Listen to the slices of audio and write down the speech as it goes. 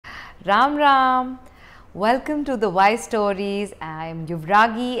Ram Ram. Welcome to the Wise Stories. I am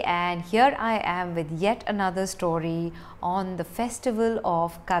Yuvragi and here I am with yet another story on the festival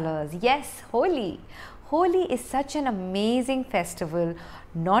of colors. Yes, Holi. Holi is such an amazing festival.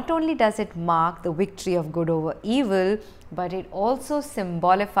 Not only does it mark the victory of good over evil, but it also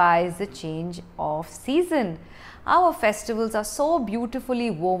symbolifies the change of season. Our festivals are so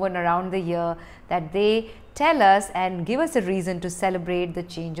beautifully woven around the year that they tell us and give us a reason to celebrate the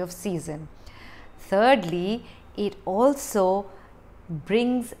change of season. Thirdly, it also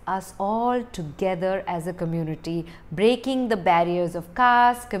brings us all together as a community, breaking the barriers of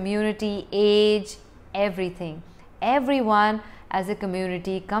caste, community, age, everything. Everyone as a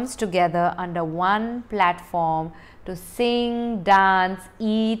community comes together under one platform to sing, dance,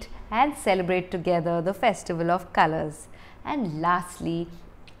 eat and celebrate together the festival of colors. And lastly,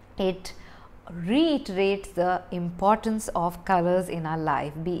 it reiterates the importance of colors in our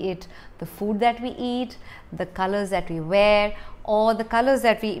life, be it the food that we eat, the colors that we wear, or the colors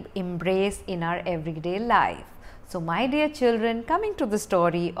that we embrace in our everyday life. So my dear children, coming to the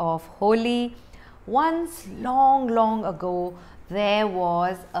story of Holi, once long ago there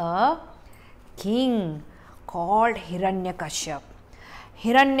was a king called Hiranyakashyap.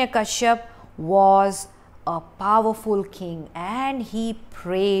 Hiranyakashyap was a powerful king and he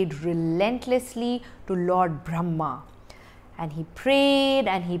prayed relentlessly to Lord Brahma. And he prayed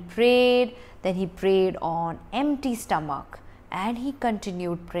and he prayed, then he prayed on empty stomach and he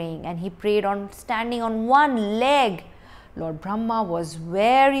continued praying and he prayed on standing on one leg. Lord Brahma was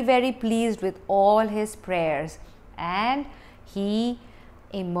very pleased with all his prayers and he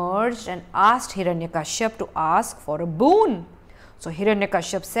emerged and asked Hiranyakashyap to ask for a boon. So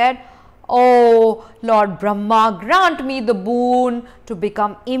Hiranyakashyap said, "Oh Lord Brahma, grant me the boon to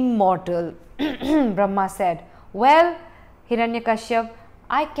become immortal." Brahma said, "Well, Hiranyakashyap,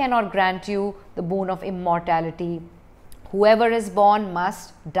 I cannot grant you the boon of immortality. Whoever is born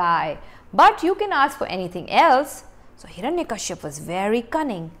must die, but you can ask for anything else." So Hiranyakashyap was very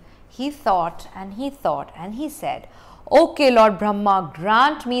cunning. He thought and he thought and he said, "Okay, Lord Brahma,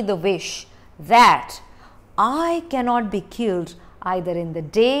 grant me the wish that I cannot be killed either in the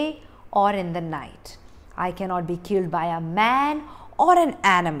day or in the night. I cannot be killed by a man or an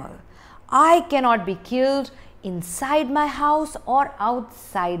animal. I cannot be killed inside my house or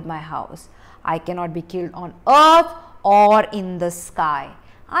outside my house. I cannot be killed on earth or in the sky.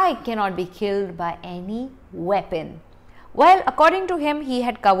 I cannot be killed by any weapon." Well, according to him, he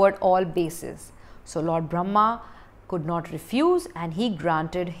had covered all bases. So Lord Brahma could not refuse and he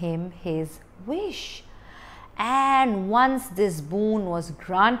granted him his wish. And once this boon was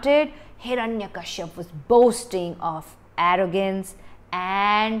granted, Hiranyakashyap was boasting of arrogance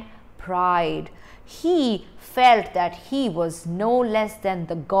and pride. He felt that he was no less than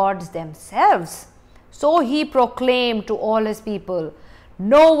the gods themselves. So he proclaimed to all his people,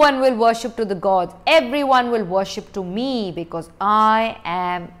 "No one will worship to the gods, everyone will worship to me because I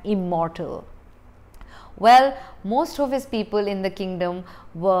am immortal." Well, most of his people in the kingdom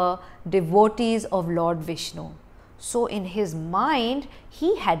were devotees of Lord Vishnu. So in his mind, he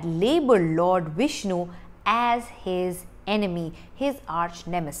had labeled Lord Vishnu as his enemy, his arch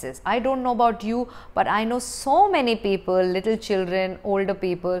nemesis. I don't know about you, but I know so many people, little children, older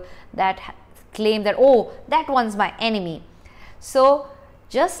people that claim that, "Oh, that one's my enemy." So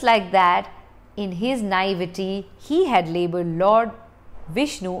just like that, in his naivety, he had labeled Lord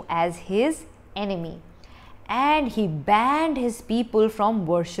Vishnu as his enemy. And he banned his people from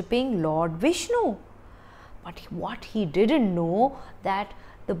worshipping Lord Vishnu. But what he didn't know that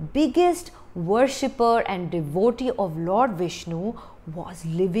the biggest worshipper and devotee of Lord Vishnu was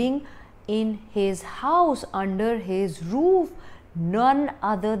living in his house under his roof, none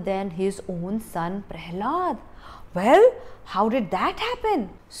other than his own son Prahlad. Well, how did that happen?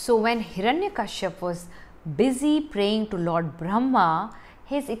 So when Hiranyakashyap was busy praying to Lord Brahma,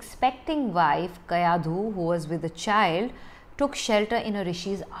 his expecting wife Kayadhu, who was with a child, took shelter in a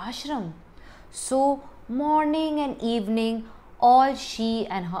rishi's ashram. So morning and evening, all she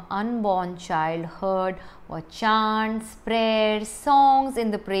and her unborn child heard were chants, prayers, songs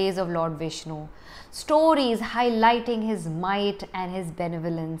in the praise of Lord Vishnu, stories highlighting his might and his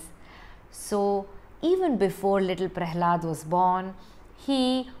benevolence. So even before little Prahlad was born,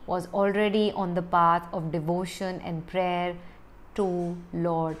 he was already on the path of devotion and prayer to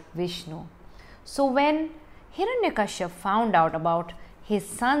Lord Vishnu. So when Hiranyakashyap found out about his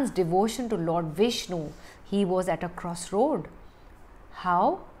son's devotion to Lord Vishnu, he was at a crossroad.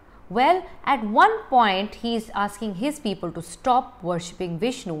 How? Well, at one point he is asking his people to stop worshipping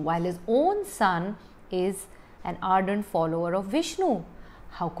Vishnu while his own son is an ardent follower of Vishnu.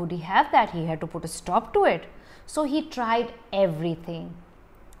 How could he have that? He had to put a stop to it. So he tried everything.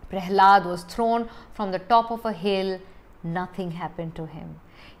 Prahlad was thrown from the top of a hill. Nothing happened to him.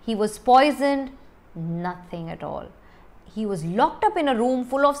 He was poisoned. Nothing at all. He was locked up in a room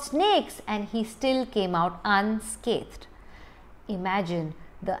full of snakes and he still came out unscathed. Imagine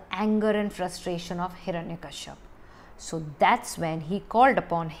the anger and frustration of Hiranyakashipu. So that's when he called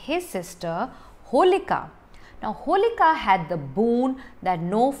upon his sister Holika. Now Holika had the boon that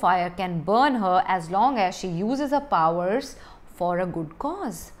no fire can burn her as long as she uses her powers for a good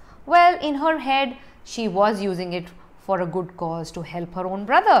cause. Well, in her head, she was using it for a good cause to help her own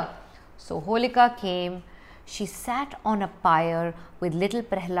brother. So Holika came. She sat on a pyre with little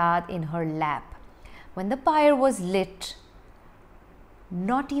Prahlad in her lap. When the pyre was lit,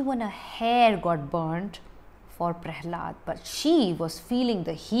 not even a hair got burnt for Prahlad, but she was feeling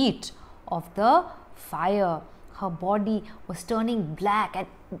the heat of the fire. Her body was turning black, and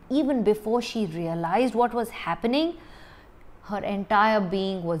even before she realized what was happening, her entire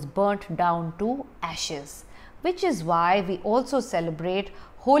being was burnt down to ashes, which is why we also celebrate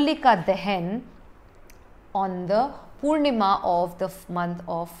Holika Dahan on the Purnima of the month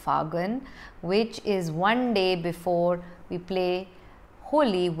of Phagan, which is one day before we play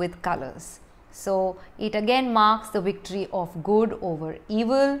Holi with colors. So it again marks the victory of good over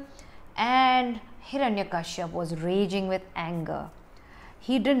evil, and Hiranyakashipu was raging with anger.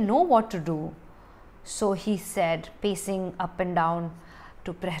 He didn't know what to do. So he said, pacing up and down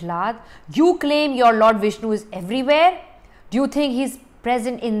to Prahlad, "You claim your Lord Vishnu is everywhere? Do you think he is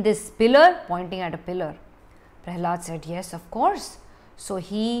present in this pillar?" Pointing at a pillar. Prahlad said, "Yes, of course." So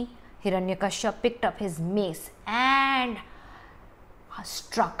Hiranyakashipu picked up his mace and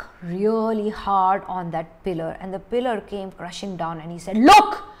struck really hard on that pillar, and the pillar came crushing down, and he said,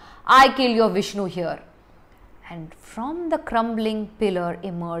 "Look, I kill your Vishnu here." And from the crumbling pillar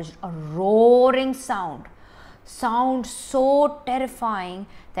emerged a roaring sound so terrifying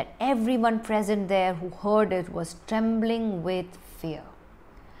that everyone present there who heard it was trembling with fear.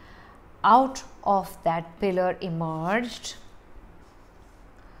 Out of that pillar emerged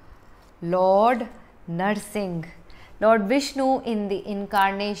Lord Narsingh, Lord Vishnu in the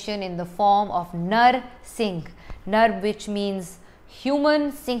incarnation in the form of Nar Singh. Nar, which means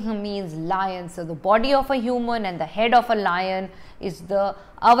human, Singh means lion. So the body of a human and the head of a lion is the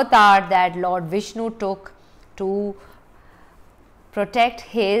avatar that Lord Vishnu took to protect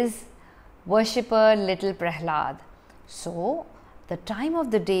his worshipper little Prahlad. So the time of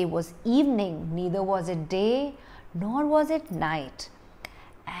the day was evening, neither was it day nor was it night.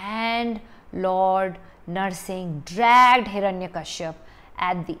 And Lord Narsingh dragged Hiranyakashipu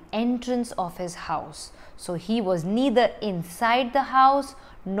at the entrance of his house. So he was neither inside the house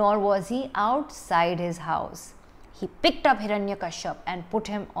nor was he outside his house. He picked up Hiranyakashipu and put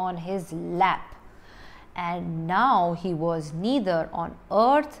him on his lap. And now he was neither on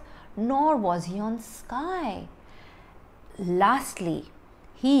earth nor was he on sky. Lastly,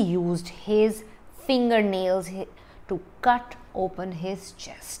 he used his fingernails to cut open his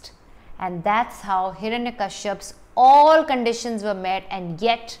chest. And that's how Hiranyakashipu's all conditions were met, and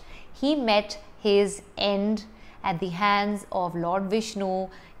yet he met his end at the hands of Lord Vishnu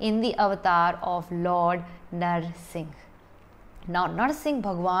in the avatar of Lord Narsingh. Now Narsingh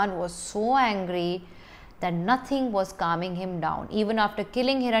Bhagwan was so angry that nothing was calming him down. Even after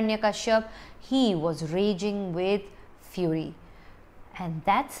killing Hiranyakashipu, he was raging with fury. And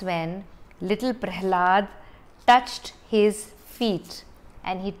that's when little Prahlad touched his feet.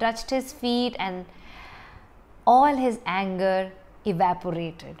 And he touched his feet and all his anger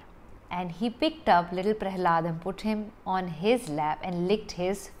evaporated. And he picked up little Prahlad and put him on his lap and licked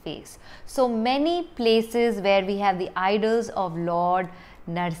his face. So many places where we have the idols of Lord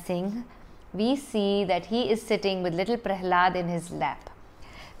Narsingh, we see that he is sitting with little Prahlad in his lap.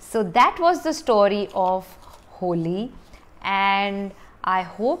 So that was the story of Holi, and I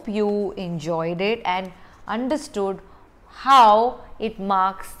hope you enjoyed it and understood how it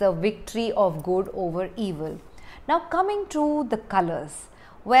marks the victory of good over evil. Now coming to the colors,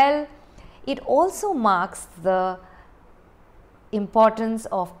 well, it also marks the importance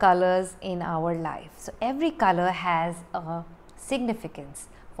of colors in our life. So every color has a significance.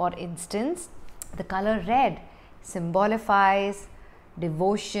 For instance, the color red symbolifies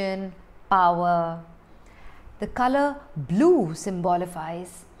devotion, power. The color blue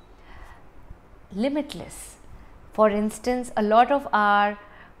symbolifies limitless. For instance, a lot of our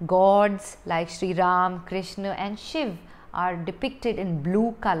gods like Sri Ram, Krishna and Shiv are depicted in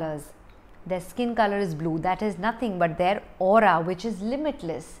blue colors. Their skin color is blue. That is nothing but their aura, which is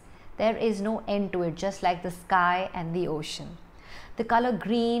limitless. There is no end to it, just like the sky and the ocean. The color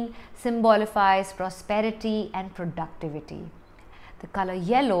green symbolifies prosperity and productivity. The color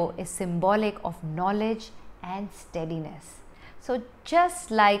yellow is symbolic of knowledge and steadiness. So just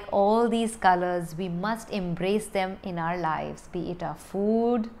like all these colors, we must embrace them in our lives, be it our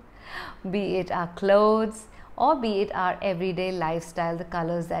food, be it our clothes, or be it our everyday lifestyle, the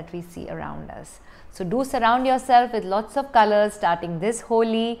colors that we see around us. So do surround yourself with lots of colors starting this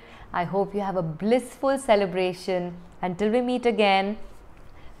Holi. I hope you have a blissful celebration. Until we meet again,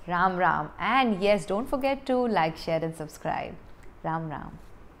 Ram Ram. And yes, don't forget to like, share and subscribe. Ram Ram.